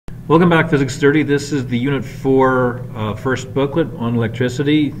Welcome back, Physics 30. This is the Unit 4 first booklet on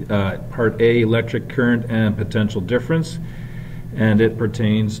electricity, Part A, electric current and potential difference, and it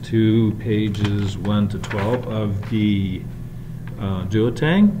pertains to pages 1 to 12 of the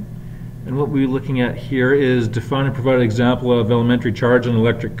duotang. And what we're looking at here is define and provide an example of elementary charge and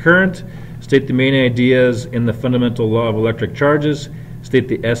electric current, state the main ideas in the fundamental law of electric charges, state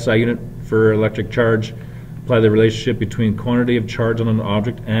the SI unit for electric charge, apply the relationship between quantity of charge on an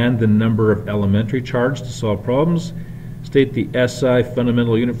object and the number of elementary charge to solve problems, state the SI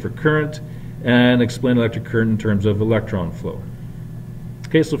fundamental unit for current, and explain electric current in terms of electron flow.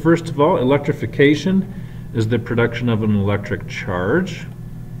 Okay, so first of all, electrification is the production of an electric charge.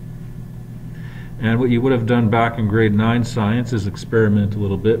 And what you would have done back in grade 9 science is experiment a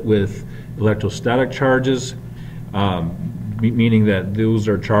little bit with electrostatic charges, meaning that those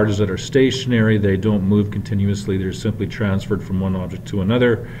are charges that are stationary, they don't move continuously, they're simply transferred from one object to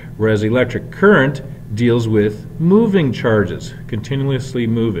another, whereas electric current deals with moving charges, continuously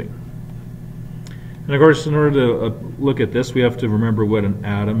moving. And of course, in order to look at this, we have to remember what an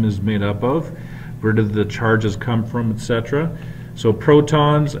atom is made up of, where do the charges come from, etc. So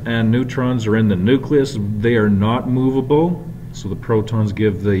protons and neutrons are in the nucleus, they are not movable, so the protons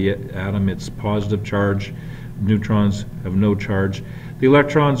give the atom its positive charge, neutrons have no charge. The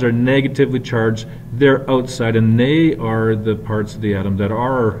electrons are negatively charged, they're outside, and they are the parts of the atom that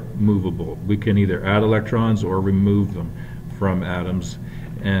are movable. We can either add electrons or remove them from atoms,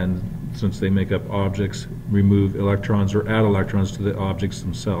 and since they make up objects, remove electrons or add electrons to the objects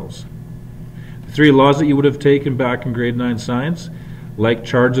themselves. The three laws that you would have taken back in grade 9 science: like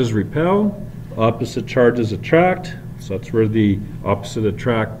charges repel, opposite charges attract, so that's where the opposites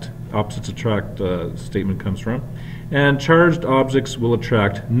attract statement comes from. And charged objects will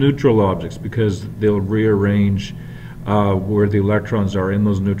attract neutral objects because they'll rearrange where the electrons are in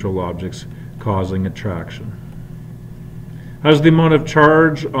those neutral objects, causing attraction. How's the amount of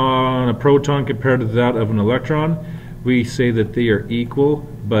charge on a proton compared to that of an electron? We say that they are equal,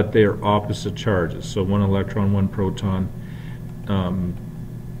 but they are opposite charges. So one electron, one proton,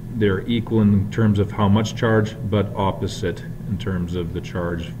 they're equal in terms of how much charge, but opposite in terms of the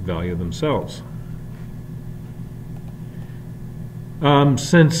charge value themselves.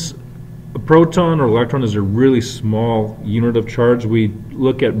 Since a proton or electron is a really small unit of charge, we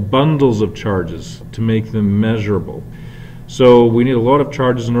look at bundles of charges to make them measurable. So we need a lot of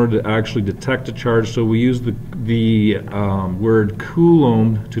charges in order to actually detect a charge, so we use the word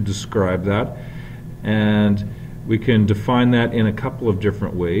coulomb to describe that, and we can define that in a couple of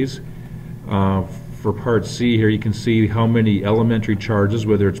different ways. For part C here, you can see how many elementary charges,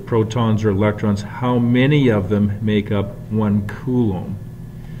 whether it's protons or electrons, how many of them make up 1 coulomb.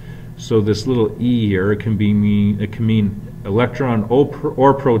 So this little E here, it can mean electron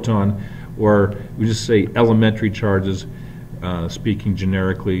or proton, or we just say elementary charges. Speaking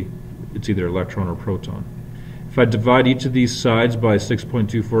generically, it's either electron or proton. If I divide each of these sides by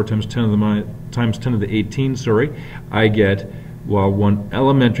 6.24 times 10 to the 18, I get, well, one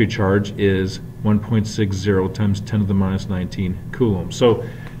elementary charge is 1.60 times 10 to the minus 19 coulombs. So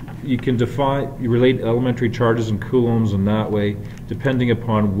you can relate elementary charges and coulombs in that way, depending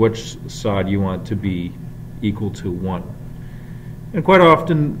upon which side you want to be equal to 1. And quite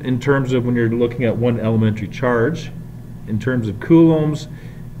often, in terms of when you're looking at one elementary charge, in terms of coulombs,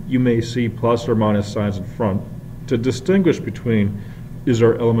 you may see plus or minus signs in front to distinguish between, is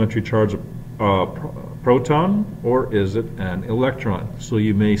our elementary charge a proton or is it an electron? So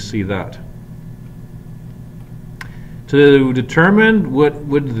you may see that. To determine what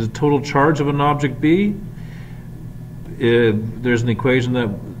would the total charge of an object be, there's an equation that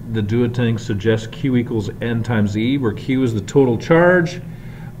the duotang suggests Q equals N times E, where Q is the total charge,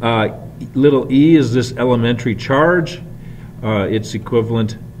 little e is this elementary charge. It's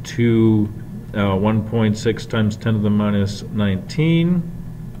equivalent to 1.6 times 10 to the minus 19,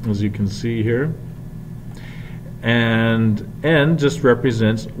 as you can see here. And N just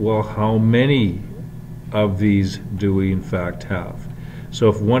represents, well, how many of these do we in fact have? So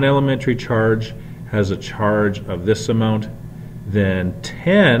if one elementary charge has a charge of this amount, then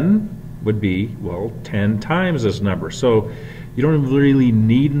 10 would be, well, 10 times this number. So you don't really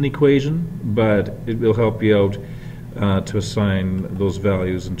need an equation, but it will help you out to assign those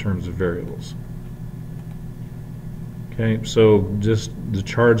values in terms of variables. Okay, so just the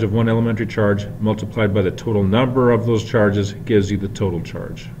charge of one elementary charge multiplied by the total number of those charges gives you the total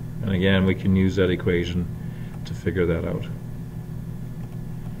charge. And again, we can use that equation to figure that out.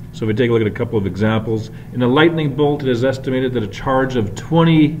 So if we take a look at a couple of examples, in a lightning bolt, it is estimated that a charge of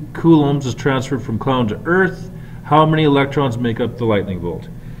 20 coulombs is transferred from cloud to earth. How many electrons make up the lightning bolt?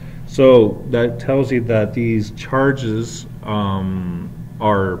 So that tells you that these charges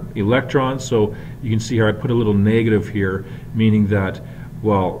are electrons. So you can see here I put a little negative here, meaning that,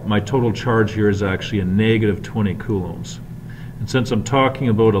 well, my total charge here is actually a negative 20 coulombs. And since I'm talking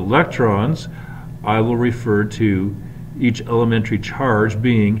about electrons, I will refer to each elementary charge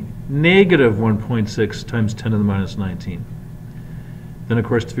being negative 1.6 times 10 to the minus 19. Then, of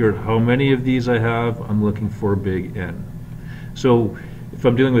course, to figure out how many of these I have, I'm looking for big N. So if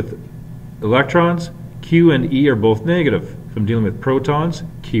I'm dealing with electrons, Q and E are both negative. If I'm dealing with protons,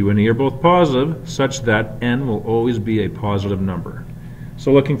 Q and E are both positive, such that N will always be a positive number.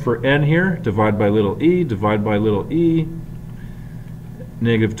 So looking for N here, divide by little e, divide by little e,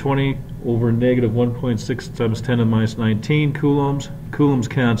 negative 20 over negative 1.6 times 10 to the minus 19 coulombs. Coulombs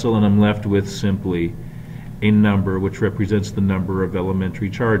cancel, and I'm left with simply a number which represents the number of elementary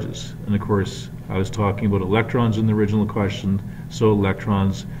charges. And of course, I was talking about electrons in the original question, so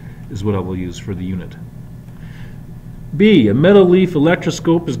electrons is what I will use for the unit. B, a metal leaf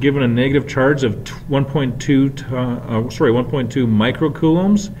electroscope is given a negative charge of 1.2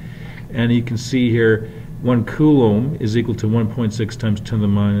 microcoulombs, and you can see here 1 coulomb is equal to 1.6 times 10 to the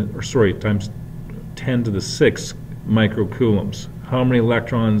minus, times 10 to the 6 microcoulombs. How many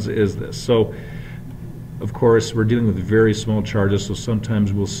electrons is this? So, of course, we're dealing with very small charges, so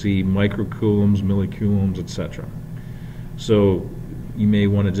sometimes we'll see microcoulombs, millicoulombs, etc. So you may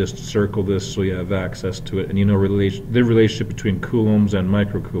want to just circle this so you have access to it, and you know the relationship between coulombs and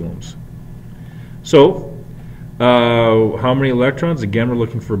microcoulombs. So, how many electrons? Again, we're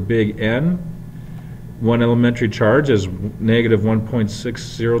looking for big N. One elementary charge is negative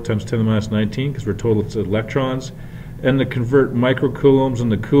 1.60 times 10 to the minus 19, because we're told it's electrons. And to convert microcoulombs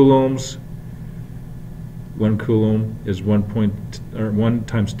into coulombs, 1 coulomb is 1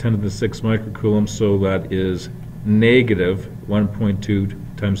 times 10 to the 6 microcoulombs, so that is negative 1.2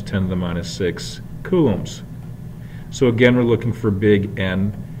 times 10 to the minus 6 coulombs. So again, we're looking for big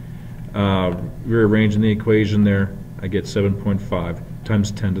N. Rearranging the equation there, I get 7.5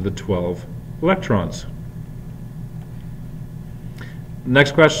 times 10 to the 12 electrons.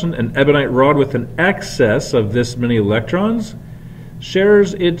 Next question, an ebonite rod with an excess of this many electrons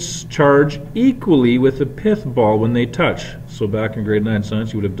shares its charge equally with a pith ball when they touch. So back in grade 9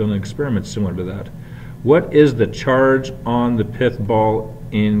 science, you would have done an experiment similar to that. What is the charge on the pith ball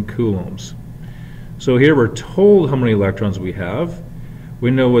in coulombs? So here we're told how many electrons we have.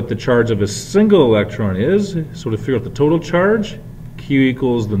 We know what the charge of a single electron is. So to figure out the total charge, Q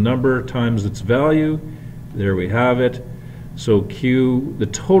equals the number times its value. There we have it. So Q, the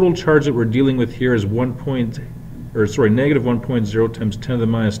total charge that we're dealing with here is negative 1.0 times 10 to the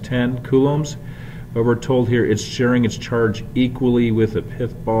minus 10 coulombs. But we're told here it's sharing its charge equally with a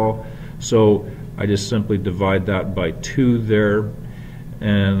pith ball. So I just simply divide that by 2 there.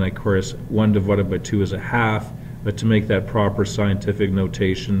 And of course, 1 divided by 2 is a half. But to make that proper scientific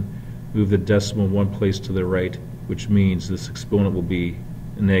notation, move the decimal 1 place to the right, which means this exponent will be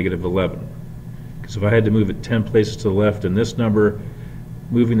negative 11. Because if I had to move it 10 places to the left in this number,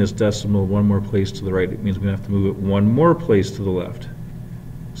 moving this decimal 1 more place to the right, it means I'm going to have to move it 1 more place to the left.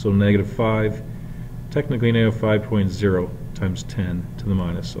 So negative 5, technically negative 5.0 times 10 to the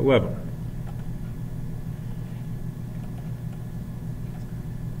minus 11.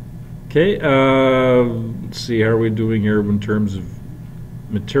 Okay, let's see, how are we doing here in terms of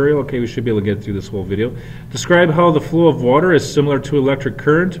material? Okay, we should be able to get through this whole video. Describe how the flow of water is similar to electric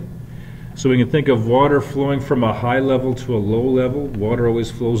current. So we can think of water flowing from a high level to a low level. Water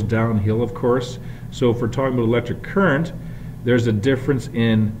always flows downhill, of course. So if we're talking about electric current, there's a difference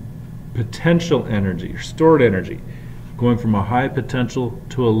in potential energy, stored energy, going from a high potential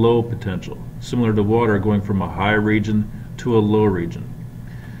to a low potential, similar to water going from a high region to a low region.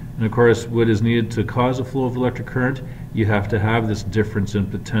 And of course, what is needed to cause a flow of electric current, you have to have this difference in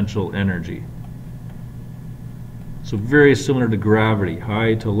potential energy. So very similar to gravity,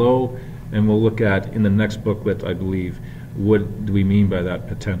 high to low, and we'll look at in the next booklet, I believe, what do we mean by that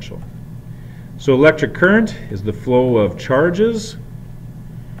potential. So electric current is the flow of charges,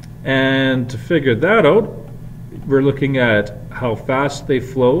 and to figure that out, we're looking at how fast they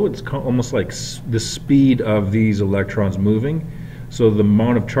flow. It's almost like the speed of these electrons moving. So the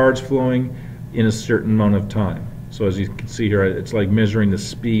amount of charge flowing in a certain amount of time. So as you can see here, it's like measuring the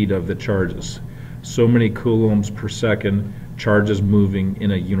speed of the charges. So many coulombs per second, charges moving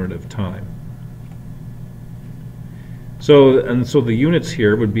in a unit of time. So the units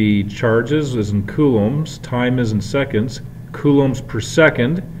here would be charges is in coulombs, time is in seconds, coulombs per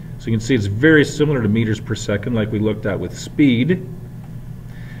second. So you can see it's very similar to meters per second like we looked at with speed.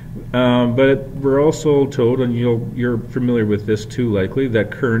 But we're also told, and you're familiar with this too likely,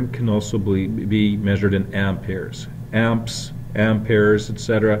 that current can also be measured in amperes. Amps, amperes,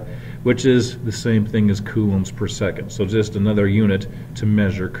 etc., which is the same thing as coulombs per second. So just another unit to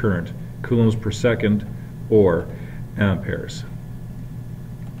measure current, coulombs per second or amperes.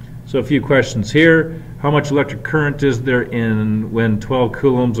 So a few questions here. How much electric current is there when 12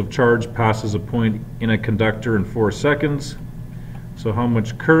 coulombs of charge passes a point in a conductor in 4 seconds? So how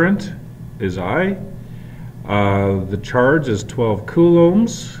much current is I? The charge is 12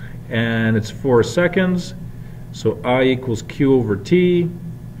 coulombs and it's 4 seconds. So I equals Q over T.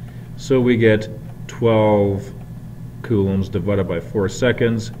 So we get 12 coulombs divided by 4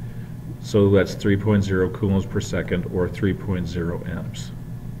 seconds. So that's 3.0 coulombs per second, or 3.0 amps.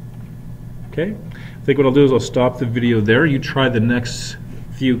 Okay, I think what I'll do is I'll stop the video there. You try the next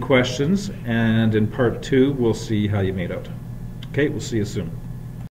few questions, and in part 2 we'll see how you made out. Okay, we'll see you soon.